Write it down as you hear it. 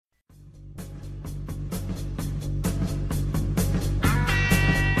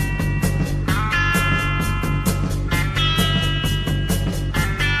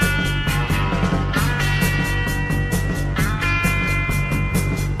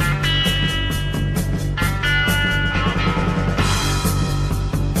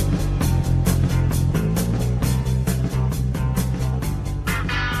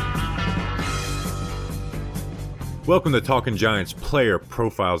Welcome to Talking Giants player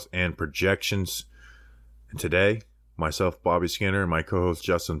profiles and projections. And today, myself, Bobby Skinner, and my co-host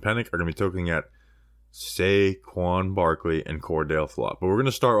Justin Pennick are going to be talking at Saquon Barkley and Cordell Flott. But we're going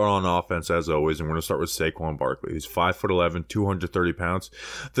to start on offense as always, and we're going to start with Saquon Barkley. He's 5'11", 230 pounds.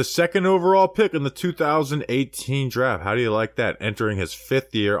 The second overall pick in the 2018 draft. How do you like that? Entering his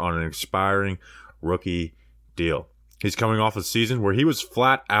fifth year on an expiring rookie deal. He's coming off a season where he was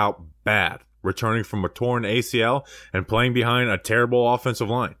flat out bad, returning from a torn ACL and playing behind a terrible offensive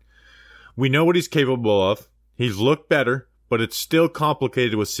line. We know what he's capable of. He's looked better, but it's still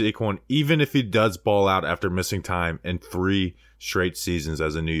complicated with Saquon, even if he does ball out after missing time in 3 straight seasons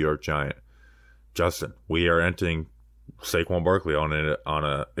as a New York Giant. Justin, we are entering Saquon Barkley on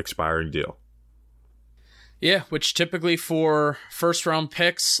a expiring deal. Yeah, which typically for first-round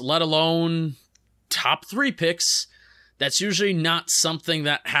picks, let alone top 3 picks, that's usually not something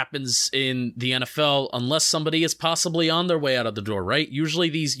that happens in the NFL unless somebody is possibly on their way out of the door, right?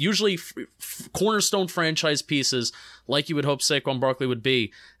 Usually cornerstone franchise pieces, like you would hope Saquon Barkley would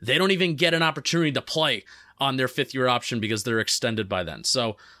be, they don't even get an opportunity to play on their 5th-year option because they're extended by then.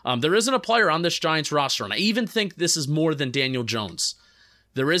 So there isn't a player on this Giants roster, and I even think this is more than Daniel Jones.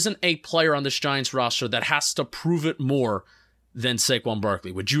 There isn't a player on this Giants roster that has to prove it more than Saquon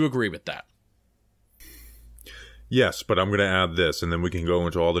Barkley. Would you agree with that? Yes, but I'm going to add this, and then we can go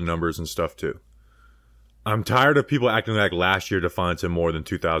into all the numbers and stuff too. I'm tired of people acting like last year defines him more than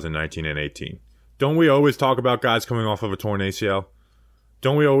 2019 and 18. Don't we always talk about guys coming off of a torn ACL?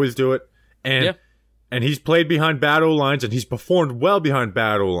 Don't we always do it? And he's played behind bad O-lines, and he's performed well behind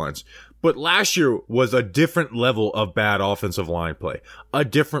bad O-lines. But last year was a different level of bad offensive line play. A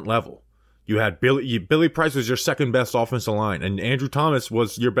different level. You had Billy Price was your second best offensive line, and Andrew Thomas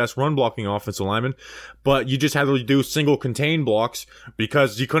was your best run blocking offensive lineman, but you just had to do single contain blocks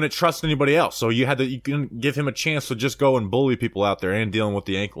because you couldn't trust anybody else. So you couldn't give him a chance to just go and bully people out there and dealing with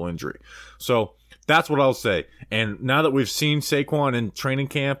the ankle injury. So that's what I'll say. And now that we've seen Saquon in training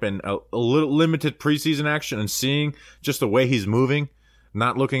camp and a little limited preseason action and seeing just the way he's moving,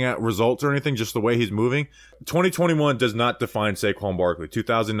 not looking at results or anything, just the way he's moving. 2021 does not define Saquon Barkley.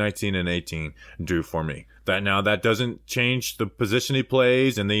 2019 and 18 do for me. That doesn't change the position he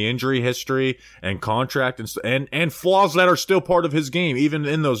plays and the injury history and contract and flaws that are still part of his game, even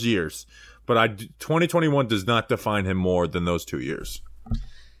in those years. But 2021 does not define him more than those 2 years.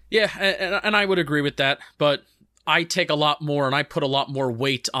 Yeah, and I would agree with that. But I take a lot more and I put a lot more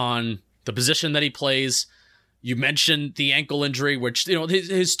weight on the position that he plays. You mentioned the ankle injury, which,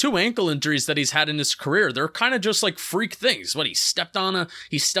 his 2 ankle injuries that he's had in his career, they're kind of just like freak things. He stepped on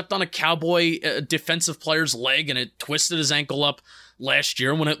a Cowboy defensive player's leg and it twisted his ankle up last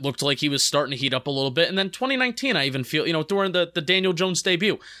year when it looked like he was starting to heat up a little bit. And then 2019, I even feel, during the Daniel Jones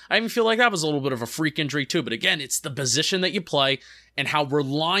debut, I even feel like that was a little bit of a freak injury too. But again, it's the position that you play and how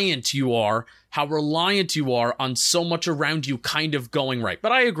reliant you are on so much around you kind of going right.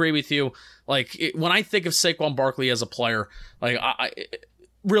 But I agree with you. When I think of Saquon Barkley as a player, I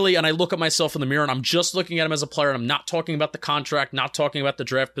really, and I look at myself in the mirror and I'm just looking at him as a player and I'm not talking about the contract, not talking about the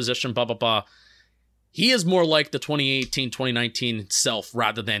draft position, blah, blah, blah. He is more like the 2018-2019 self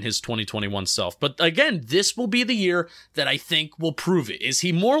rather than his 2021 self. But again, this will be the year that I think will prove it. Is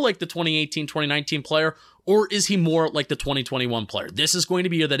he more like the 2018-2019 player or is he more like the 2021 player? This is going to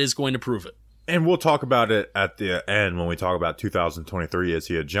be a year that is going to prove it. And we'll talk about it at the end when we talk about 2023. Is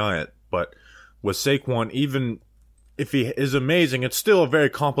he a Giant? But with Saquon, even if he is amazing, it's still a very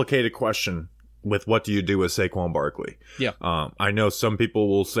complicated question with what do you do with Saquon Barkley. Yeah. I know some people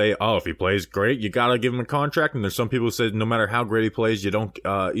will say, oh, if he plays great, you got to give him a contract. And there's some people who say no matter how great he plays, you don't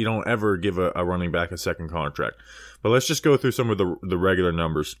ever give a running back a second contract. But let's just go through some of the regular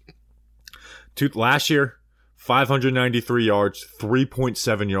numbers. Last year, 593 yards,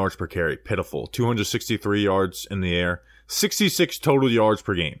 3.7 yards per carry. Pitiful. 263 yards in the air, 66 total yards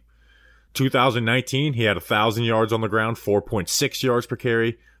per game. 2019, he had 1,000 yards on the ground, 4.6 yards per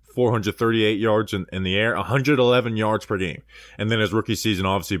carry, 438 yards in the air, 111 yards per game. And then his rookie season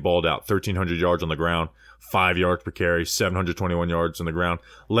obviously balled out, 1,300 yards on the ground, 5 yards per carry, 721 yards on the ground.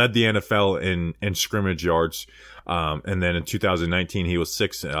 Led the NFL in scrimmage yards. And then in 2019, he was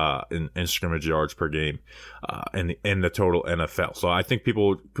 6th in scrimmage yards per game in the total NFL. So I think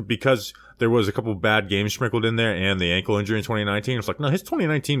people, because there was a couple bad games sprinkled in there and the ankle injury in 2019, it's like, no, his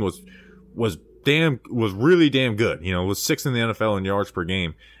 2019 was really damn good. Was 6th in the NFL in yards per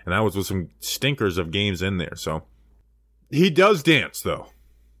game, and that was with some stinkers of games in there. So he does dance, though.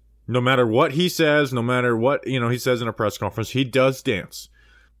 No matter what he says, no matter what he says in a press conference, he does dance.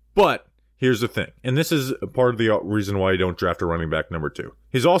 But here's the thing, and this is part of the reason why you don't draft a running back number 2.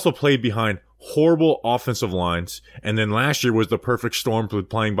 He's also played behind horrible offensive lines, and then last year was the perfect storm with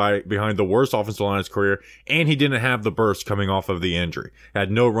playing behind the worst offensive line of his career, and he didn't have the burst coming off of the injury.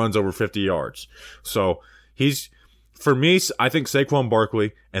 Had no runs over 50 yards. So for me, I think Saquon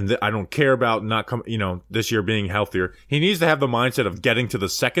Barkley, and I don't care about this year being healthier. He needs to have the mindset of getting to the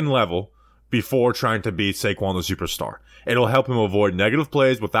second level before trying to be Saquon the superstar. It'll help him avoid negative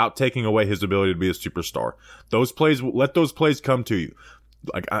plays without taking away his ability to be a superstar. Let those plays come to you.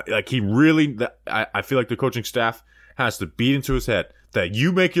 I feel like the coaching staff has to beat into his head that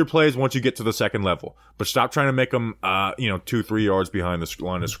you make your plays once you get to the second level, but stop trying to make them, 2-3 yards behind the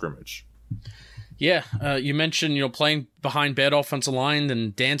line of scrimmage. Yeah, you mentioned, playing behind bad offensive line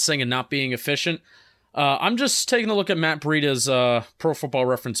and dancing and not being efficient. I'm just taking a look at Matt Breida's Pro Football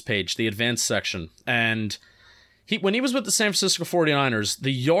Reference page, the advanced section, and when he was with the San Francisco 49ers,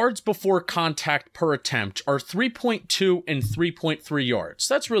 the yards before contact per attempt are 3.2 and 3.3 yards.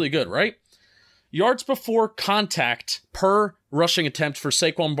 That's really good, right? Yards before contact per rushing attempt for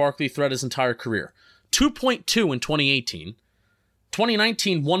Saquon Barkley throughout his entire career. 2.2 in 2018.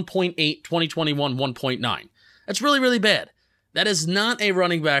 2019, 1.8. 2021, 1.9. That's really, really bad. That is not a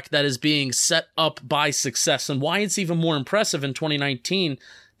running back that is being set up by success. And why it's even more impressive in 2019,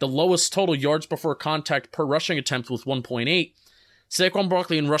 the lowest total yards before contact per rushing attempt with 1.8. Saquon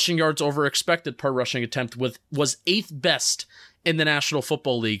Barkley in rushing yards over expected per rushing attempt was 8th best in the National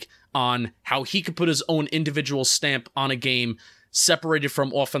Football League on how he could put his own individual stamp on a game separated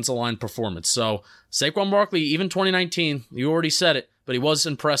from offensive line performance. So Saquon Barkley, even 2019, you already said it, but he was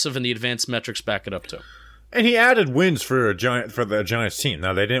impressive, and the advanced metrics back it up too. And he added wins for the Giants team.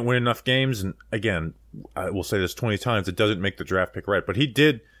 Now, they didn't win enough games, and again, I will say this 20 times, it doesn't make the draft pick right, but he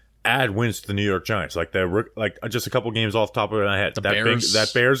did add wins to the New York Giants. Like just a couple games off the top of my head.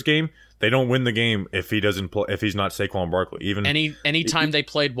 That Bears game, they don't win the game if he doesn't play, if he's not Saquon Barkley. Even any time they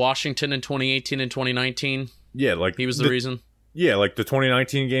played Washington in 2018 and 2019, yeah, like he was the reason. Yeah, like the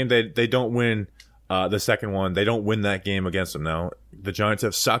 2019 game, they don't win the second one. They don't win that game against them. Now, the Giants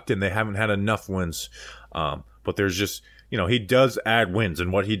have sucked and they haven't had enough wins. But there's just, he does add wins,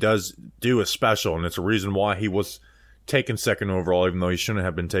 and what he does do is special, and it's a reason why he was taken second overall, even though he shouldn't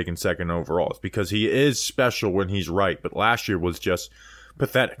have been taken second overall. It's because he is special when he's right, but last year was just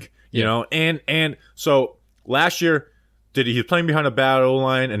pathetic, you know? And so last year, he was playing behind a bad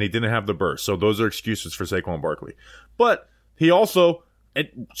O-line, and he didn't have the burst. So those are excuses for Saquon Barkley. But he also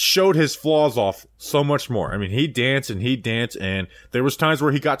showed his flaws off so much more. I mean, he danced, and there was times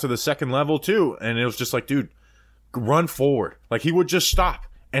where he got to the second level too, and it was just like, dude, run forward. Like, he would just stop.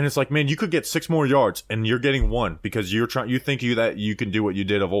 And it's like, man, you could get 6 more yards and you're getting 1 because you think that you can do what you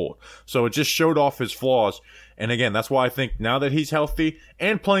did of old. So it just showed off his flaws. And again, that's why I think now that he's healthy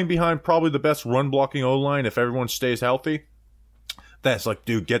and playing behind probably the best run blocking O-line, if everyone stays healthy, that's like,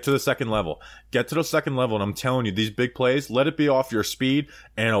 dude, get to the second level. Get to the second level, and I'm telling you, these big plays, let it be off your speed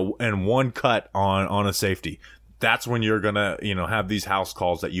and one cut on a safety. That's when you're going to, have these house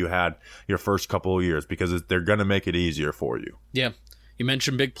calls that you had your first couple of years, because they're going to make it easier for you. Yeah. You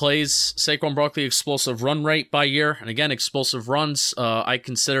mentioned big plays. Saquon Barkley, explosive run rate by year. And again, explosive runs. I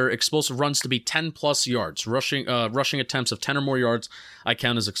consider explosive runs to be 10-plus yards. Rushing attempts of 10 or more yards, I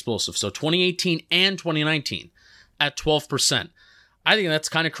count as explosive. So 2018 and 2019 at 12%. I think that's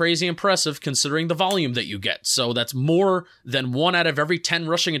kind of crazy impressive considering the volume that you get. So that's more than 1 out of every 10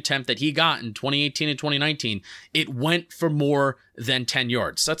 rushing attempt that he got in 2018 and 2019. It went for more than 10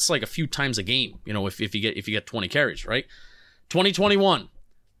 yards. That's like a few times a game, if you get 20 carries, right? 2021,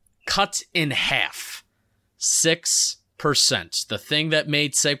 cut in half, 6%. The thing that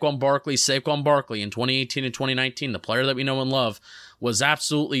made Saquon Barkley in 2018 and 2019, the player that we know and love, was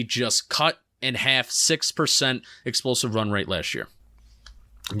absolutely just cut in half, 6% explosive run rate last year.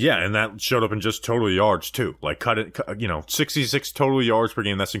 Yeah, and that showed up in just total yards too. Like 66 total yards per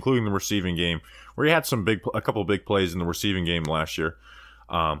game. That's including the receiving game, where he had a couple of big plays in the receiving game last year.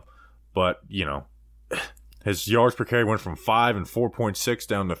 But his yards per carry went from 5 and 4.6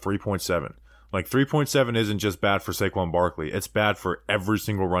 down to 3.7. Like 3.7 isn't just bad for Saquon Barkley. It's bad for every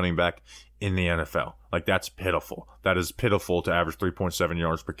single running back in the NFL. Like, that's pitiful. That is pitiful to average 3.7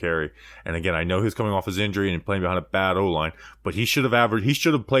 yards per carry. And again, I know he's coming off his injury and playing behind a bad O-line, but he should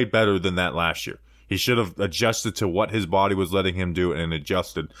have played better than that last year. He should have adjusted to what his body was letting him do and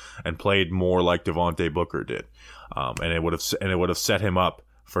adjusted and played more like Devontae Booker did. And it would have set him up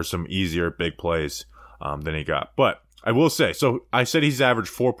for some easier big plays than he got. But I will say, so I said he's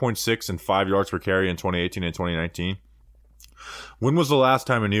averaged 4.6 and 5 yards per carry in 2018 and 2019. When was the last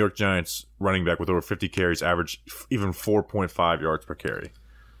time a New York Giants running back with over 50 carries averaged even 4.5 yards per carry?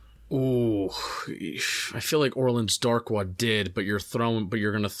 Ooh, I feel like Orland's Darkwa did, but you're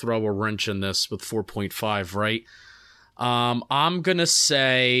gonna throw a wrench in this with 4.5, right? I'm gonna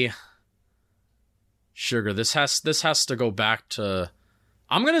say Sugar. This has to go back to.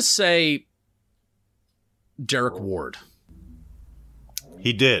 I'm gonna say Derek Ward.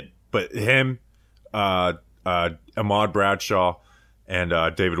 He did, but him, Ahmad Bradshaw,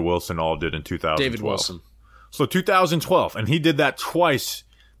 and David Wilson all did in 2012. David Wilson. So 2012, and he did that twice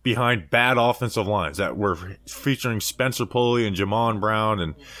behind bad offensive lines that were featuring Spencer Pulley and Jamon Brown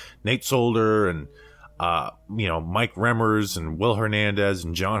and Nate Solder and Mike Remmers and Will Hernandez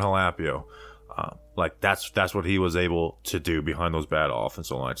and John Halapio. That's what he was able to do behind those bad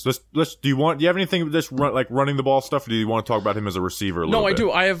offensive lines. Do you have anything with this running the ball stuff, or do you want to talk about him as a receiver a little bit? No,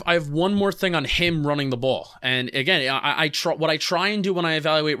 I do. I have one more thing on him running the ball. And again, what I try and do when I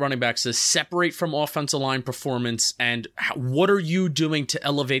evaluate running backs is separate from offensive line performance and what are you doing to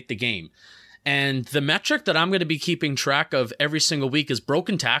elevate the game. And the metric that I'm going to be keeping track of every single week is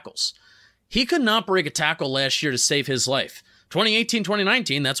broken tackles. He could not break a tackle last year to save his life. 2018,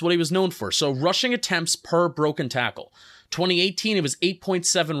 2019, that's what he was known for. So rushing attempts per broken tackle. 2018, it was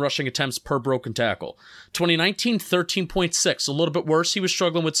 8.7 rushing attempts per broken tackle. 2019, 13.6, a little bit worse. He was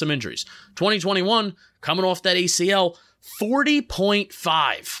struggling with some injuries. 2021, coming off that ACL, 40.5.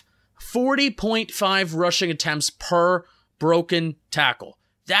 40.5 rushing attempts per broken tackle.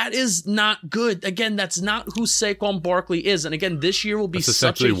 That is not good. Again, that's not who Saquon Barkley is. And again, this year will be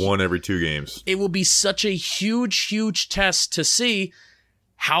essentially one every 2 games. It will be such a huge, huge test to see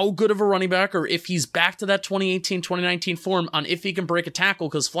how good of a running back, or if he's back to that 2018, 2019 form, on if he can break a tackle,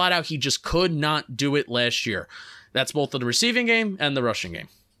 because flat out he just could not do it last year. That's both in the receiving game and the rushing game.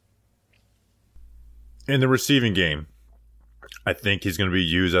 In the receiving game, I think he's going to be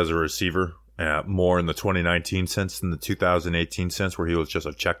used as a receiver. More in the 2019 sense than the 2018 sense, where he was just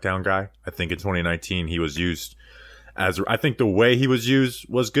a check down guy. I think in 2019 he was used as, I think the way he was used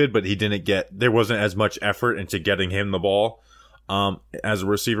was good, but there wasn't as much effort into getting him the ball as a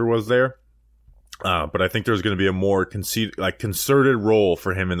receiver was there. But I think there's going to be a more concerted role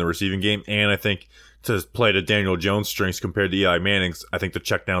for him in the receiving game, and I think to play to Daniel Jones' strengths compared to Eli Manning's, I think the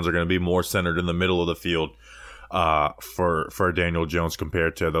checkdowns are going to be more centered in the middle of the field. For Daniel Jones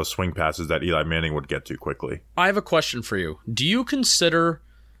compared to those swing passes that Eli Manning would get to quickly. I have a question for you. Do you consider,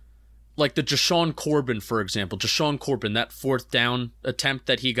 like the Jashawn Corbin, for example, that 4th down attempt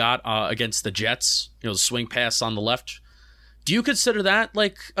that he got against the Jets, the swing pass on the left, do you consider that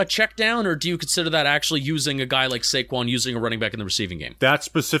like a check down, or do you consider that actually using a guy like Saquon, using a running back in the receiving game? That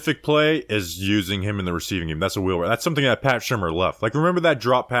specific play is using him in the receiving game. That's a wheel route. That's something that Pat Shurmur left. Like, remember that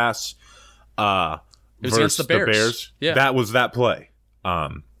drop pass it was against the Bears. Yeah. That was that play.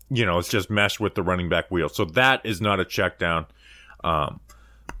 It's just meshed with the running back wheel. So that is not a check down.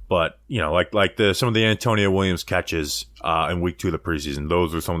 But, some of the Antonio Williams catches in week 2 of the preseason,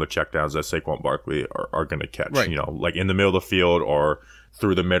 those are some of the check downs that Saquon Barkley are going to catch. Right. Like in the middle of the field or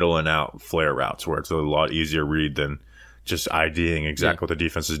through the middle and out flare routes, where it's a lot easier read than just IDing exactly what the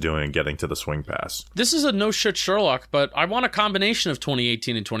defense is doing and getting to the swing pass. This is a no-shit Sherlock, but I want a combination of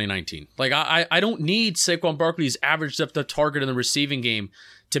 2018 and 2019. Like, I don't need Saquon Barkley's average depth of target in the receiving game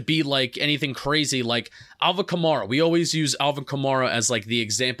to be like anything crazy like Alvin Kamara. We always use Alvin Kamara as like the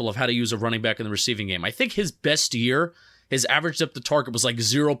example of how to use a running back in the receiving game. I think his best year, his average depth of target was like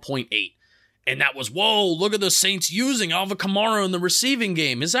 0.8. And that was, whoa, look at the Saints using Alvin Kamara in the receiving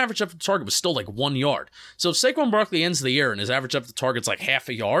game. His average depth of target was still like 1 yard. So if Saquon Barkley ends the year and his average depth of target's like half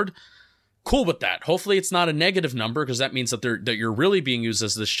a yard, cool with that. Hopefully it's not a negative number, because that means that you're really being used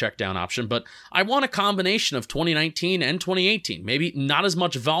as this check down option. But I want a combination of 2019 and 2018. Maybe not as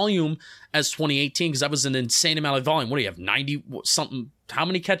much volume as 2018, because that was an insane amount of volume. What do you have, 90 something? How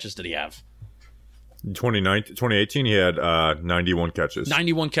many catches did he have? 2018, he had 91 catches.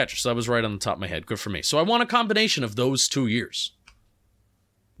 91 catches, so that was right on the top of my head. Good for me. So I want a combination of those 2 years.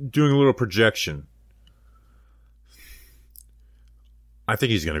 Doing a little projection, I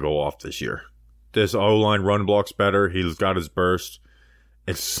think he's going to go off this year. This O-line run blocks better. He's got his burst.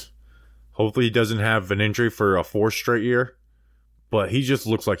 Hopefully he doesn't have an injury for a 4th straight year, but he just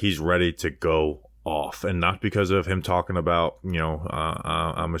looks like he's ready to go off, and not because of him talking about, I'm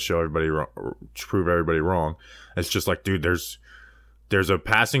gonna prove everybody wrong. It's just like, dude, there's a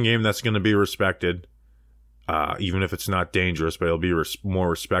passing game that's going to be respected, even if it's not dangerous, but it'll be more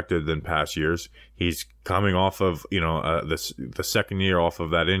respected than past years. He's coming off of the second year off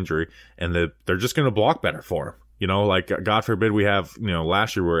of that injury, and they're just going to block better for him. Like, God forbid we have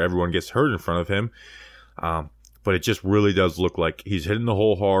last year where everyone gets hurt in front of him, but it just really does look like he's hitting the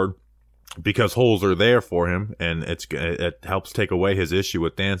hole hard. because holes are there for him, and it helps take away his issue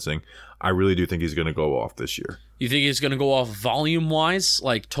with dancing. I really do think he's going to go off this year. You think he's going to go off volume-wise,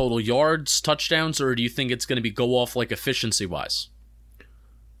 like total yards, touchdowns, or do you think it's going to be go off like efficiency-wise?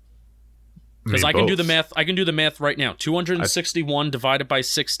 Because I can do the math. I can do the math right now. 261 divided by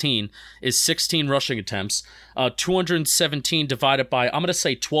 16 is 16 rushing attempts. 217 divided by, I'm going to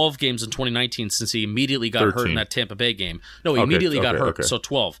say 12 games in 2019 since he immediately got 13. hurt in that Tampa Bay game. No, he immediately got hurt, okay. so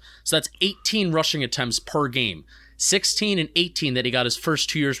 12. So that's 18 rushing attempts per game. 16 and 18 that he got his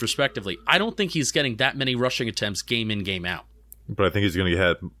first 2 years respectively. I don't think he's getting that many rushing attempts game in, game out. But I think he's going to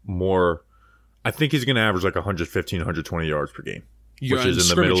get more. I think he's going to average like 115, 120 yards per game. Which is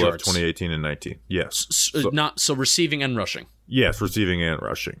in the middle of 2018 and 19. Yes. So receiving and rushing. Yes, receiving and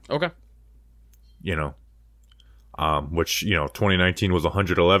rushing. Okay. Which 2019 was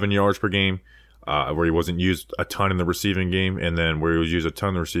 111 yards per game, where he wasn't used a ton in the receiving game, and then where he was used a ton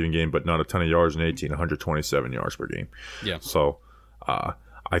in the receiving game, but not a ton of yards in 18, 127 yards per game. Yeah. So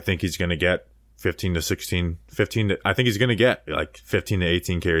I think he's going to get 15 to 16, 15 to, I think he's going to get like 15 to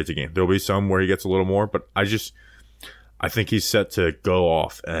 18 carries a game. There'll be some where he gets a little more, but I think he's set to go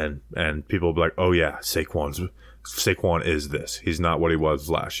off, and people will be like, oh yeah, Saquon is this. He's not what he was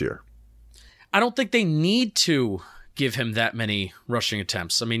last year. I don't think they need to give him that many rushing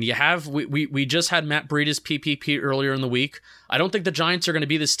attempts. I mean, we just had Matt Breida's PPP earlier in the week. I don't think the Giants are going to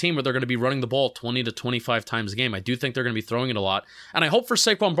be this team where they're going to be running the ball 20 to 25 times a game. I do think they're going to be throwing it a lot. And I hope for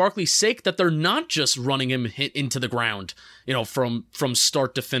Saquon Barkley's sake that they're not just running him into the ground, from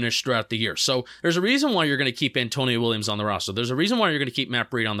start to finish throughout the year. So there's a reason why you're going to keep Antonio Williams on the roster. There's a reason why you're going to keep Matt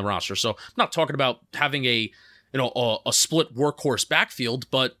Breida on the roster. So I'm not talking about having a split workhorse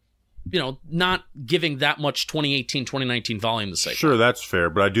backfield, but not giving that much 2018, 2019 volume to say. Sure, that's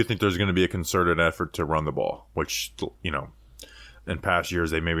fair, but I do think there's going to be a concerted effort to run the ball, which, in past years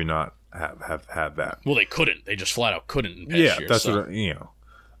they maybe not have had that. Well, they couldn't. They just flat out couldn't in past years. Yeah, that's what,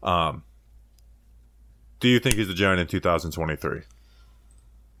 do you think he's the Giant in 2023?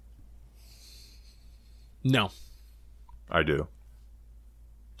 No. I do.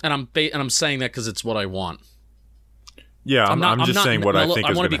 And I'm saying that because it's what I want. Yeah, I'm just saying what I think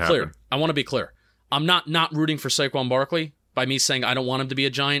is going to happen. I want to be clear. I'm not rooting for Saquon Barkley by me saying I don't want him to be a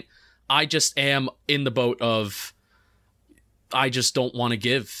Giant. I just am in the boat of I just don't want to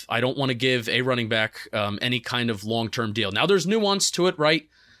give. I don't want to give a running back any kind of long-term deal. Now, there's nuance to it, right?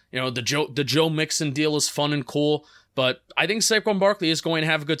 The Joe Mixon deal is fun and cool, but I think Saquon Barkley is going to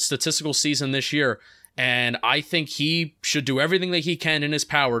have a good statistical season this year, and I think he should do everything that he can in his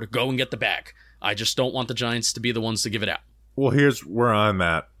power to go and get the bag. I just don't want the Giants to be the ones to give it out. Well, here's where I'm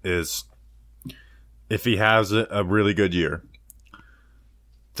at is if he has a really good year,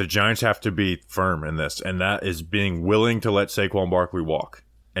 the Giants have to be firm in this, and that is being willing to let Saquon Barkley walk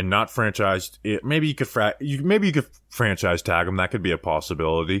and not franchise. Maybe you could franchise tag him. That could be a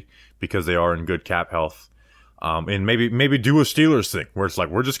possibility because they are in good cap health. And maybe do a Steelers thing where it's like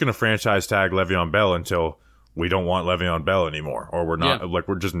we're just going to franchise tag Le'Veon Bell until we don't want Le'Veon Bell anymore, or we're not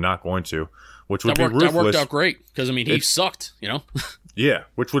we're just not going to. Which would be ruthless. That worked out great because he sucked, Yeah,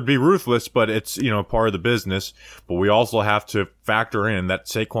 which would be ruthless, but it's part of the business. But we also have to factor in that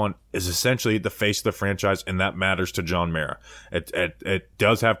Saquon is essentially the face of the franchise, and that matters to John Mara. It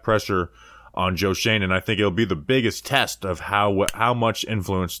does have pressure on Joe Schoen, and I think it'll be the biggest test of how much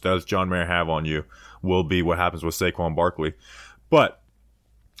influence does John Mara have on you. Will be what happens with Saquon Barkley. But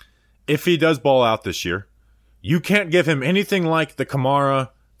if he does ball out this year, you can't give him anything like the Kamara,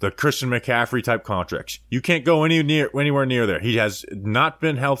 the Christian McCaffrey type contracts. You can't go anywhere near there. He has not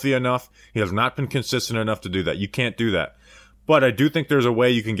been healthy enough. He has not been consistent enough to do that. You can't do that. But I do think there's a way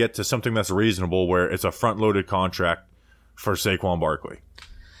you can get to something that's reasonable where it's a front-loaded contract for Saquon Barkley.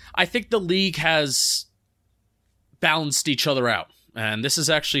 I think the league has balanced each other out. And this is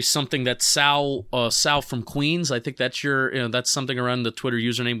actually something that Sal from Queens, I think that's that's something around the Twitter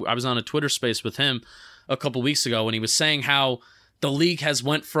username. I was on a Twitter space with him a couple weeks ago, and he was saying how the league has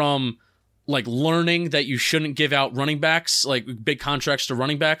went from like learning that you shouldn't give out running backs, like big contracts to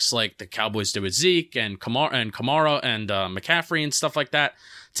running backs, like the Cowboys did with Zeke and Kamara and McCaffrey and stuff like that,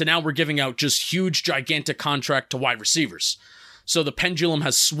 to now we're giving out just huge, gigantic contract to wide receivers. So the pendulum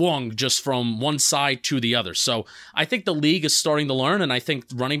has swung just from one side to the other. So I think the league is starting to learn, and I think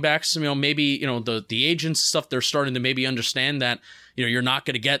running backs, maybe the agents and stuff, they're starting to maybe understand that you're not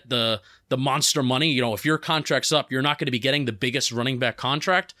going to get the monster money. If your contract's up, you're not going to be getting the biggest running back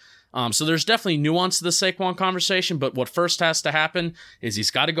contract. So there's definitely nuance to the Saquon conversation, but what first has to happen is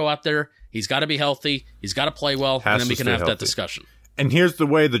he's got to go out there, he's got to be healthy, he's got to play well, and then we can have that discussion. And here's the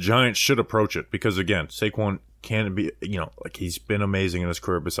way the Giants should approach it, because again, Saquon can it be, like he's been amazing in his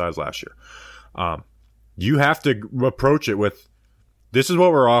career besides last year. You have to approach it with, this is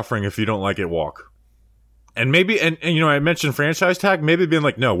what we're offering. If you don't like it, walk. And maybe, and I mentioned franchise tag, maybe being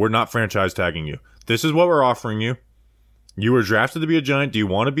like, no, we're not franchise tagging you. This is what we're offering you. You were drafted to be a Giant. Do you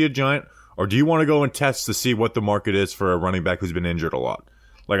want to be a Giant? Or do you want to go and test to see what the market is for a running back who's been injured a lot?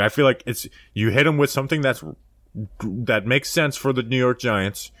 Like, I feel like you hit him with something that makes sense for the New York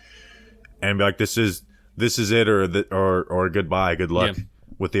Giants, and be like, this is it, or goodbye, good luck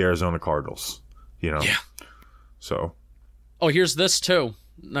with the Arizona Cardinals. Yeah. So. Oh, here's this too.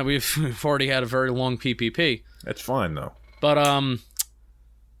 Now we've already had a very long PPP. That's fine though. But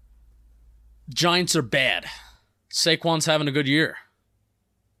Giants are bad. Saquon's having a good year.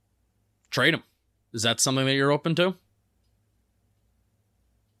 Trade him. Is that something that you're open to?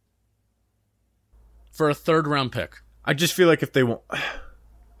 For a 3rd round pick. I just feel like if they want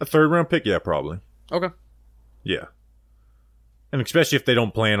a 3rd round pick, yeah, probably. Okay. Yeah. And especially if they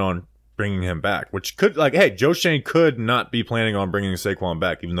don't plan on bringing him back, which could, like, hey, Joe Schoen could not be planning on bringing Saquon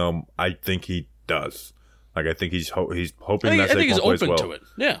back, even though I think he does. Like, I think he's hoping that Saquon he's plays open well to it.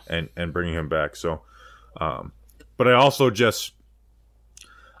 Yeah. And bringing him back. So, but I also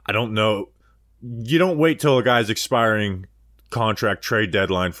I don't know. You don't wait till a guy's expiring contract trade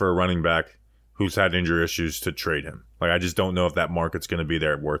deadline for a running back who's had injury issues to trade him. Like, I just don't know if that market's going to be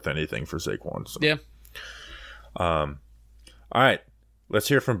there worth anything for Saquon. So. Yeah. All right. Let's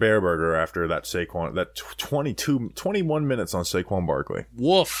hear from Bear Burger after that Saquon, that 21 minutes on Saquon Barkley.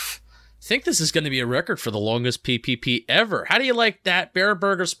 Woof. I think this is going to be a record for the longest PPP ever. How do you like that? Bear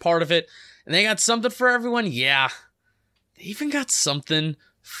Burger's part of it. And they got something for everyone? Yeah. They even got something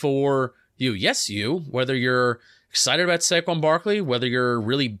for you. Yes, you. Whether you're excited about Saquon Barkley, whether you're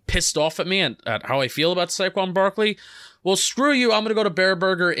really pissed off at me at how I feel about Saquon Barkley, well, screw you. I'm going to go to Bear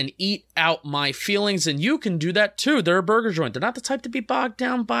Burger and eat out my feelings, and you can do that too. They're a burger joint. They're not the type to be bogged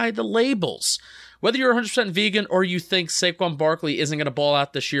down by the labels. Whether you're 100% vegan or you think Saquon Barkley isn't going to ball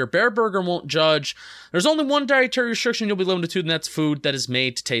out this year, Bear Burger won't judge. There's only one dietary restriction you'll be limited to, and that's food that is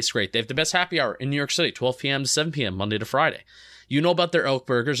made to taste great. They have the best happy hour in New York City, 12 p.m. to 7 p.m., Monday to Friday. You know about their elk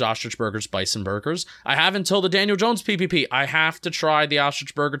burgers, ostrich burgers, bison burgers. I have until the Daniel Jones PPP. I have to try the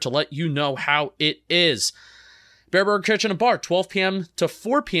ostrich burger to let you know how it is. Bear Burger Kitchen and Bar, 12 p.m. to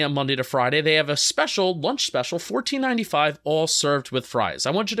 4 p.m. Monday to Friday. They have a lunch special, $14.95, all served with fries.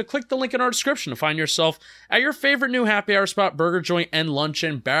 I want you to click the link in our description to find yourself at your favorite new happy hour spot, burger joint, and lunch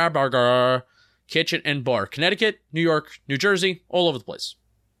in Bear Burger Kitchen and Bar. Connecticut, New York, New Jersey, all over the place.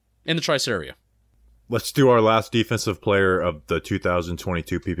 In the Tri-State area. Let's do our last defensive player of the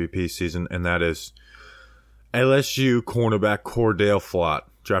 2022 PPP season, and that is LSU cornerback Cordale Flott.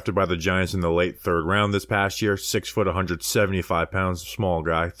 Drafted by the Giants in the late 3rd round this past year. 6 foot, 175 pounds, small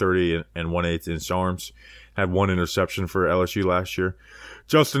guy, 30 and 1/8 inch arms. Had 1 interception for LSU last year.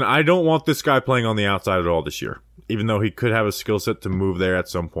 Justin, I don't want this guy playing on the outside at all this year. Even though he could have a skill set to move there at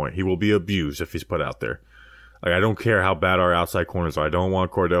some point. He will be abused if he's put out there. Like, I don't care how bad our outside corners are. I don't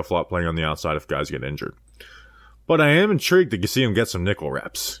want Cordale Flott playing on the outside if guys get injured. But I am intrigued to see him get some nickel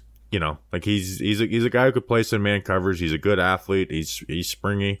reps. Like he's a guy who could play some man coverage. He's a good athlete. He's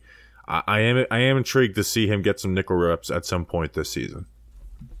springy. I am intrigued to see him get some nickel reps at some point this season.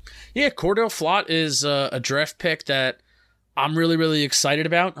 Yeah, Cordale Flott is a draft pick that I'm really, really excited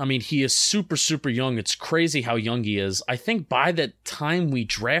about. I mean, he is super, super young. It's crazy how young he is. I think by the time we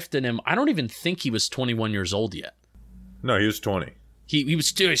drafted him, I don't even think he was 21 years old yet. No, he was 20.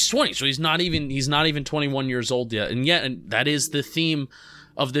 He's 20, so he's not even 21 years old yet. And that is the theme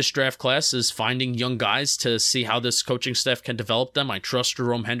of this draft class, is finding young guys to see how this coaching staff can develop them. I trust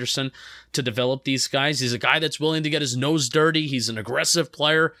Jerome Henderson to develop these guys. He's a guy that's willing to get his nose dirty. He's an aggressive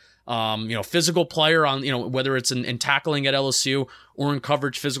player, physical player on, whether it's in tackling at LSU or in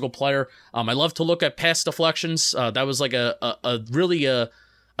coverage, physical player. I love to look at pass deflections. That was like a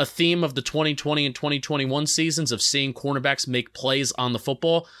theme of the 2020 and 2021 seasons, of seeing cornerbacks make plays on the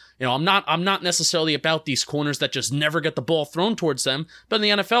football. I'm not necessarily about these corners that just never get the ball thrown towards them. But in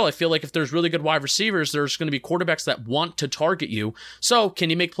the NFL, I feel like if there's really good wide receivers, there's going to be quarterbacks that want to target you. So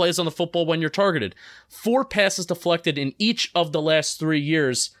can you make plays on the football when you're targeted? 4 passes deflected in each of the last 3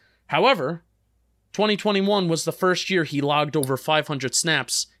 years. However, 2021 was the first year he logged over 500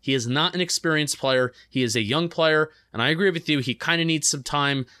 snaps. He is not an experienced player. He is a young player. And I agree with you. He kind of needs some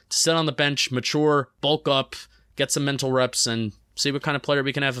time to sit on the bench, mature, bulk up, get some mental reps, and see what kind of player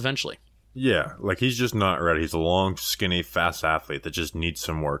we can have eventually. Yeah, like he's just not ready. He's a long, skinny, fast athlete that just needs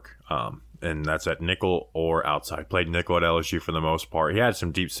some work. And that's at nickel or outside. Played nickel at LSU for the most part. He had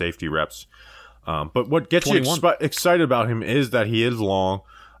some deep safety reps. But what gets 21. You excited about him is that he is long.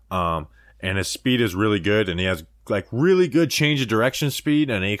 and his speed is really good, and he has like really good change of direction speed,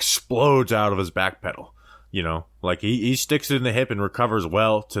 and he explodes out of his back pedal. You know, like he sticks it in the hip and recovers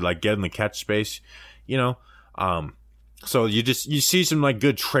well to like get in the catch space. You know, so you see some like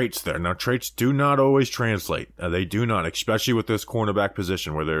good traits there. Now traits do not always translate. They do not, especially with this cornerback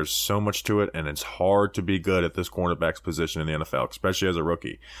position where there's so much to it, and it's hard to be good at this cornerback's position in the NFL, especially as a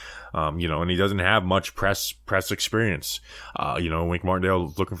rookie. You know, and he doesn't have much press experience. You know, Wink Martindale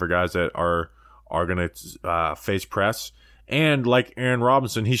is looking for guys that are going to face press. And like Aaron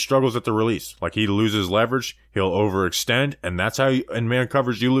Robinson, he struggles at the release. Like he loses leverage, he'll overextend, and that's how in man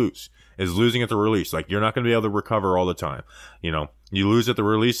coverage you lose, is losing at the release. Like you're not going to be able to recover all the time. You know, you lose at the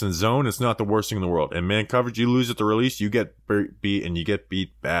release in zone, it's not the worst thing in the world. In man coverage, you lose at the release, you get beat, and you get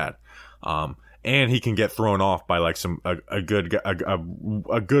beat bad. And he can get thrown off by like a good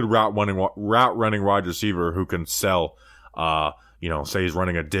route running wide receiver who can sell. You know, say he's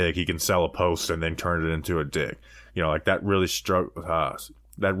running a dig, he can sell a post and then turn it into a dig. You know, like that really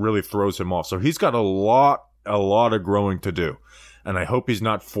that really throws him off. So he's got a lot of growing to do. And I hope he's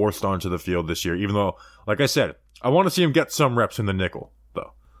not forced onto the field this year, even though, like I said, I want to see him get some reps in the nickel,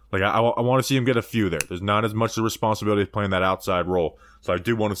 though. Like I want to see him get a few there. There's not as much the responsibility of playing that outside role. So I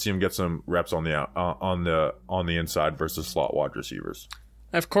do want to see him get some reps on the inside versus slot wide receivers.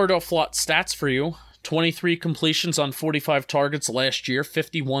 I have Cordell Flott stats for you. 23 completions on 45 targets last year,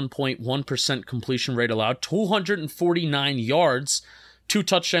 51.1% completion rate allowed, 249 yards, 2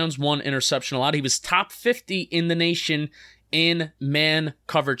 touchdowns, 1 interception allowed. He was top 50 in the nation in man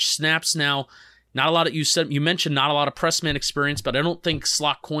coverage snaps. Now, not a lot of you mentioned not a lot of press man experience, but I don't think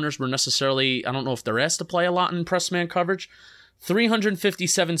slot corners were necessarily, I don't know if they're asked to play a lot in press man coverage.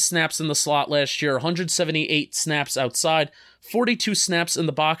 357 snaps in the slot last year, 178 snaps outside, 42 snaps in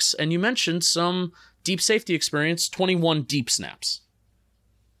the box, and you mentioned some deep safety experience, 21 deep snaps.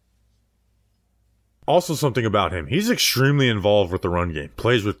 Also something about him, he's extremely involved with the run game.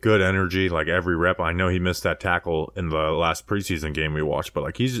 Plays with good energy, like every rep. I know he missed that tackle in the last preseason game we watched, but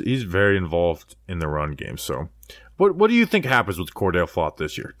like he's very involved in the run game. So what do you think happens with Cordell Flott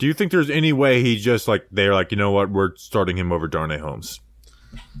this year? Do you think there's any way he just like, they're like, you know what, we're starting him over Darnay Holmes?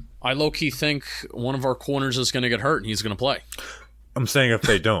 I low-key think one of our corners is going to get hurt and he's going to play. I'm saying if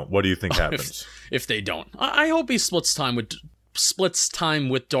they don't, what do you think happens? if they don't, I hope he splits time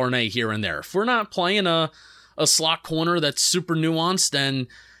with Darnay here and there. If we're not playing a slot corner that's super nuanced, then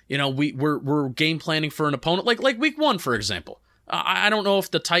you know we're game planning for an opponent like week 1, for example. I don't know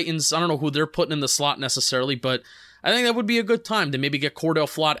if the Titans, I don't know who they're putting in the slot necessarily, but I think that would be a good time to maybe get Cordell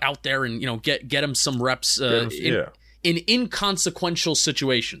Flott out there and get him some reps in inconsequential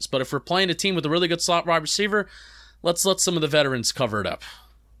situations. But if we're playing a team with a really good slot wide receiver, let's let some of the veterans cover it up.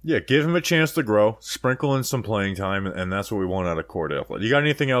 Yeah, give him a chance to grow, sprinkle in some playing time, and that's what we want out of Cordell Flott. You got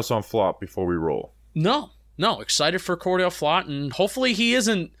anything else on Flott before we roll? No. Excited for Cordell Flott, and hopefully he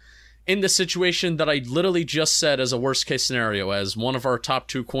isn't in the situation that I literally just said as a worst-case scenario, as one of our top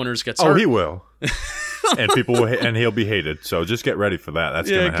 2 corners gets hurt. Oh, he will. And people will, and he'll be hated, so just get ready for that. That's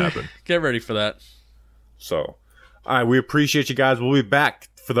going to happen. Get ready for that. So, all right, we appreciate you guys. We'll be back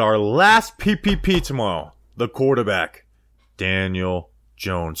for our last PPP tomorrow. The quarterback, Daniel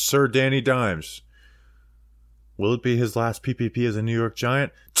Jones. Sir Danny Dimes. Will it be his last PPP as a New York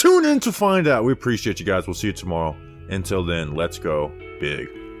Giant? Tune in to find out. We appreciate you guys. We'll see you tomorrow. Until then, let's go Big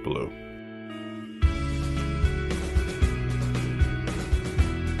Blue.